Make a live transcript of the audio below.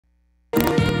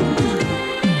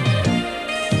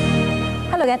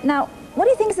Hello again. Now, what do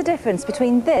you think is the difference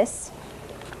between this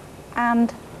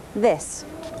and this?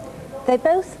 They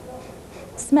both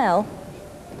smell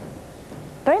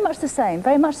very much the same,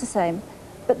 very much the same.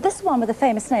 But this one with a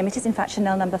famous name, it is in fact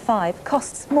Chanel No. 5,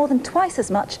 costs more than twice as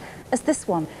much as this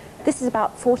one. This is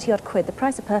about 40-odd quid. The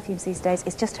price of perfumes these days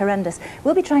is just horrendous.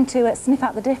 We'll be trying to sniff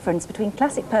out the difference between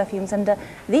classic perfumes and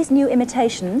these new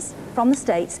imitations from the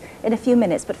States in a few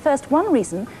minutes. But first, one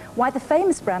reason why the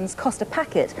famous brands cost a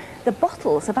packet, the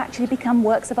bottles have actually become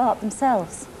works of art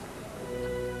themselves.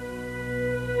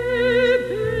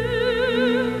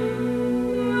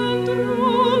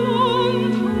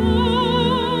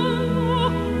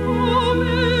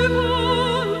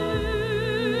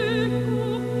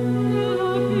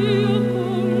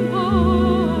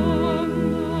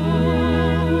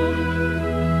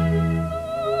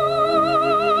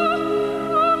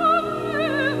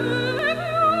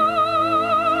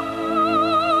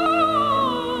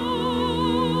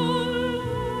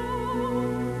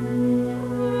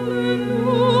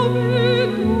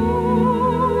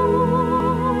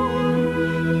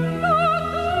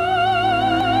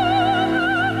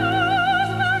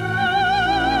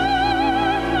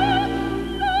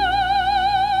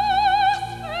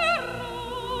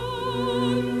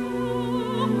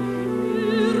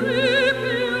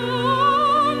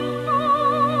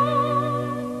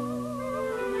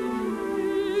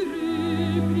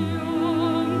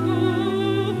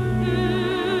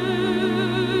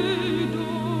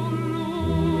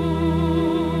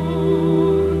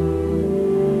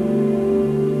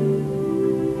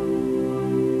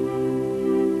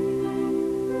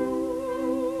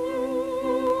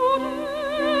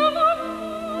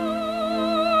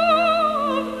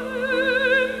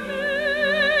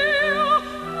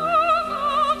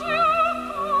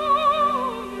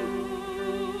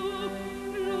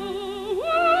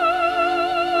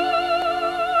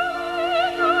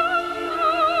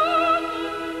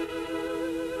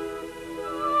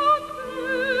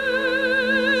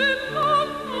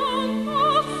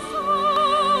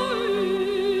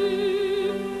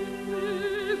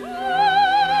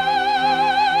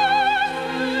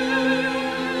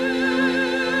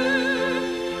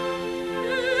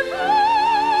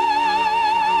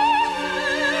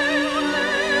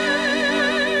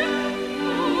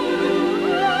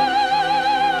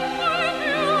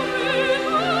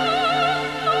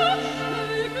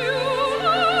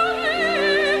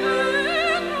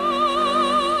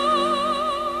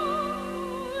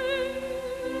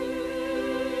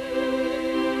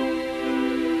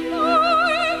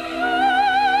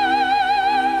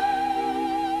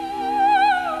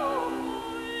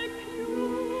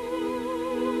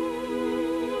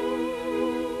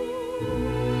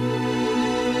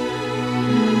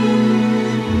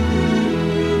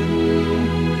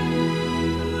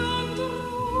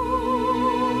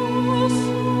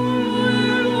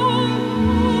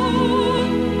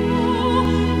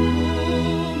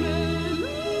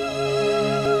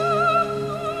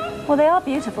 Well, they are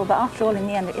beautiful, but after all, in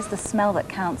the end, it is the smell that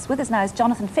counts. With us now is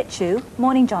Jonathan Fitzhugh.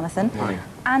 Morning, Jonathan. Morning.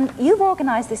 And you've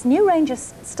organised this new range of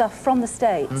stuff from the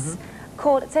States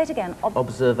called, say it again,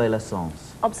 Observé L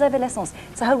Éssence. Observé L Éssence.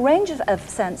 It's a whole range of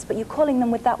scents, but you're calling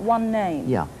them with that one name.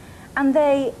 Yeah. And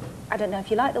they, I don't know if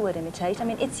you like the word imitate, I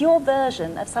mean, it's your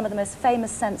version of some of the most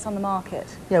famous scents on the market.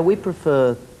 Yeah, we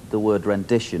prefer the word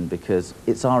rendition because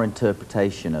it's our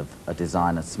interpretation of a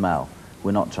designer smell.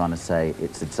 We're not trying to say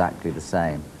it's exactly the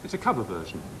same. It's a cover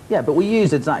version. Yeah, but we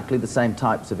use exactly the same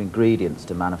types of ingredients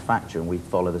to manufacture, and we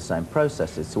follow the same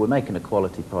processes, so we're making a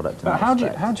quality product in But that how do you,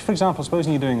 respect. for example,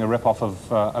 supposing you're doing a rip-off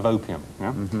of opium,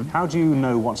 yeah? How do you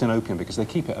know what's in opium? Because they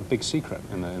keep it a big secret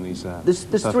in these There's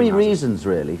perfume three houses. reasons,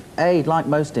 really. A, like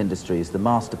most industries, the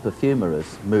master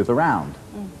perfumers move around,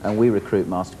 and we recruit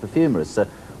master perfumers. So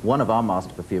one of our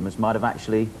master perfumers might have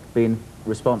actually been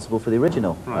responsible for the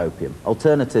original opium.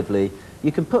 Alternatively,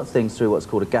 you can put things through what's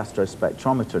called a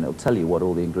gastrospectrometer, and it'll tell you what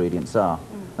all the ingredients are.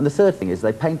 And the third thing is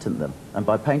they patent them, and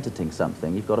by patenting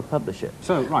something, you've got to publish it.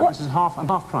 So, right, this is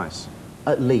half price.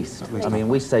 At least. I mean,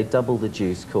 we say double the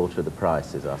juice, quarter of the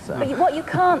price is our saying. But what you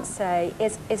can't say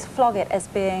is flog it as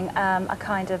being a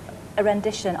kind of a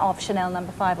rendition of Chanel No.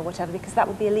 5 or whatever, because that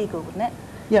would be illegal, wouldn't it?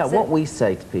 Yeah, what we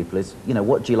say to people is, you know,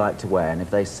 what do you like to wear? And if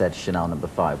they said Chanel No.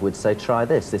 5, we'd say, try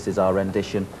this. This is our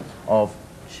rendition of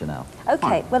Chanel.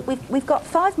 Okay, well, we've got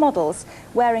 5 models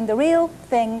wearing the real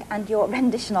thing and your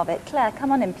rendition of it. Claire, come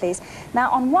on in, please.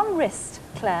 Now, on one wrist,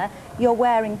 Claire, you're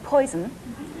wearing Poison,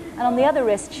 and on the other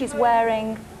wrist, she's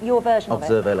wearing your version of it.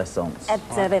 Observé L Éssence.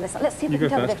 Observé L Éssence. Let's see if we You can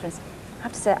go tell the first. difference. I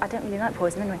have to say, I don't really like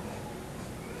Poison anyway.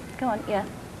 Go on, yeah.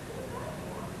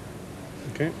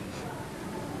 Okay.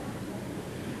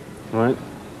 Right.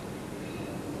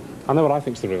 I know what I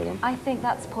think's the real one. I think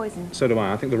that's poison. So do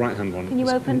I. I think the right-hand one. Can you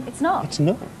open? It's not. It's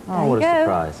not. Oh, what a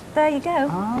surprise. There you go.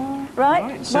 Ah,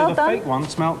 right. So well the done. fake one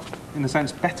smelt, in a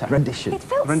sense, better. Rendition. It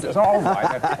felt. Oh,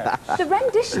 right, okay. The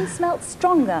rendition smelt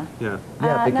stronger. Yeah.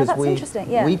 Yeah, no, because that's interesting.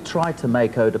 Yeah. we try to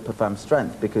make eau de parfum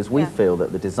strength because we Yeah. feel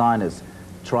that the designers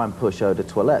try and push eau de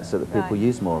toilette so that people Right.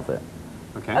 use more of it.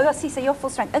 Okay. Oh, I see. So you're full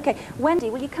strength. Okay, Wendy,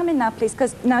 will you come in now, please?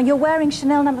 Because now you're wearing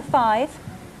Chanel No. 5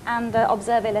 and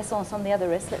Observé L Éssence on the other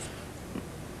wrist. Let's.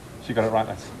 She got it right.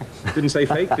 Didn't say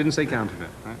fake. Didn't say counterfeit.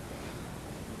 Right.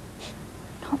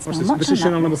 Can't smell What's this? much This on is that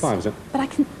Chanel No. wrist. 5, is it? But I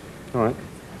can. All right.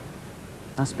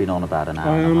 That's been on about an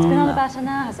hour and a half It's been on now. about an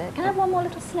hour, has it? Can I have one more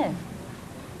little sniff?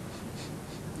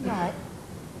 Right.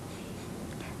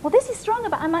 Well, this is stronger,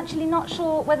 but I'm actually not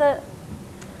sure whether.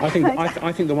 I think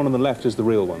the one on the left is the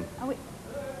real one. Are we...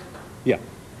 Yeah.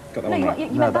 Got that No, one you, right. you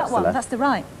No, meant that's that the one. left. That's the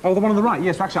right. Oh, the one on the right.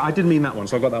 Yes, actually, I did mean that one,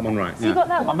 so I got that one right. So you got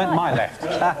that one I meant right. my left.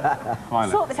 My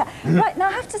left. Sort this out. Right, now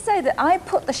I have to say that I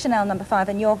put the Chanel No. 5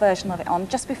 and your version of it on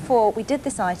just before we did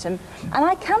this item, and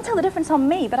I can tell the difference on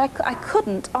me, but I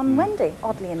couldn't on Wendy,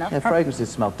 oddly enough. Yeah, fragrances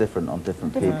smell different on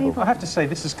different Different people. people. I have to say,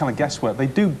 this is kind of guesswork. They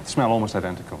do smell almost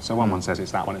identical. So one says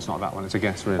it's that one, it's not that one. It's a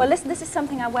guess, really. Well, listen, this is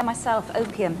something I wear myself,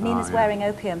 opium. Nina's yeah. wearing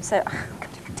opium, so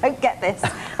don't get this.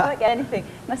 I won't get anything.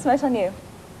 Can I smell it on you?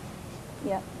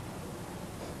 Yeah.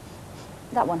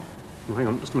 That one. Oh, hang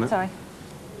on, just a minute. Sorry.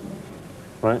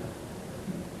 Right.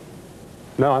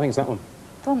 No, I think it's that one.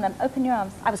 Go on then, open your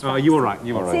arms. I was right. Oh, you were right.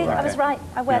 You were right. See, right. I was right.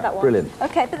 I wear Yeah. that one. Brilliant.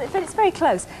 Okay, but it's very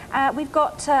close. We've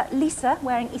got Lisa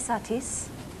wearing Isatis.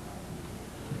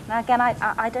 Now again,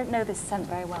 I don't know this scent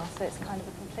very well, so it's kind of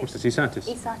a complete... What's this, Isatis?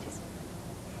 Isatis.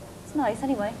 It's nice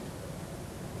anyway.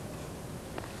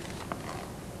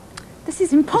 This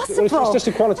is impossible. Well, it's just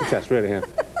a quality test, really, here.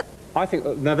 I think,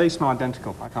 no, they smell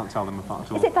identical. I can't tell them apart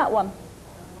at all. Is it that one?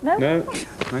 No? No?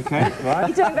 Okay, right.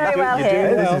 You're doing very well You're here.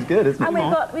 doing well. This is good, isn't it?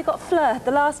 And we've got Fleur,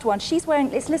 the last one. She's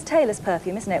wearing, it's Liz Taylor's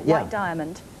perfume, isn't it? Yeah. White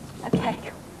Diamond. Okay.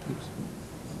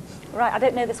 Right, I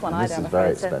don't know this one And either, this I'm is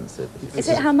very afraid, so- expensive. Is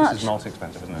it how much? This is multi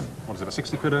expensive, isn't it? What is it, about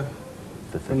 60 quid a...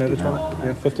 For for another 50 one?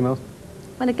 Yeah, 50 mils.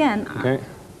 Well, again, Okay.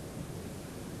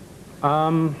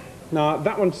 No,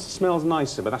 that one smells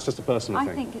nicer, but that's just a personal I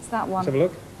thing. think it's that one. Let's have a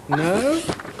look. No?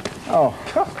 Oh,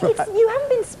 You haven't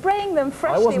been spraying them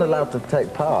freshly. I wasn't were you? allowed to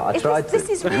take part. I tried to. This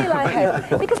is real, I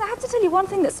hope. Because I have to tell you, one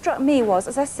thing that struck me was,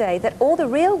 as I say, that all the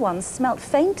real ones smelt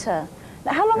fainter.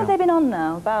 Now, how long have they been on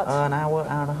now? About An hour,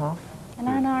 hour and a half. an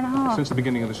hour and a half. Since the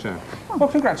beginning of the show. Well,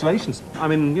 congratulations. I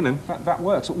mean, you know, that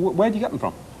works. Where do you get them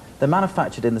from? They're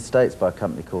manufactured in the States by a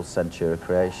company called Scentura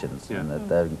Creations, Yeah. and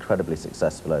they're incredibly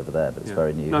successful over there, but it's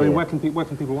very new No, I mean, here. where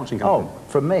can people watching come Oh,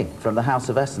 from me, from the House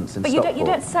of Essence in But you Stockport.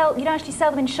 don't actually sell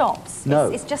them in shops.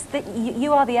 No. It's just that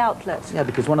you are the outlet. Yeah,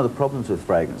 because one of the problems with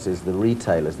fragrance is the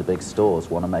retailers, the big stores,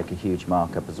 want to make a huge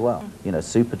markup as well. You know,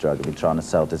 Superdrug have been trying to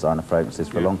sell designer fragrances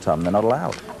for a long time, and they're not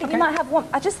allowed. But you might have one.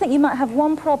 I just think you might have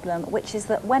one problem, which is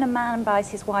that when a man buys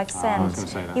his wife's was scent, gonna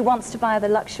say that. he wants to buy the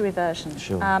luxury version.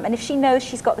 Sure. And if she knows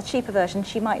she's got the cheaper version,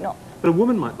 she might not. But a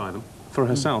woman might buy them for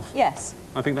herself. Yes.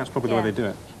 I think that's probably the Yeah. way they do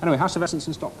it. Anyway, House of Essence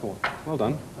in Stockport. Well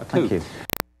done. A coup. Thank you.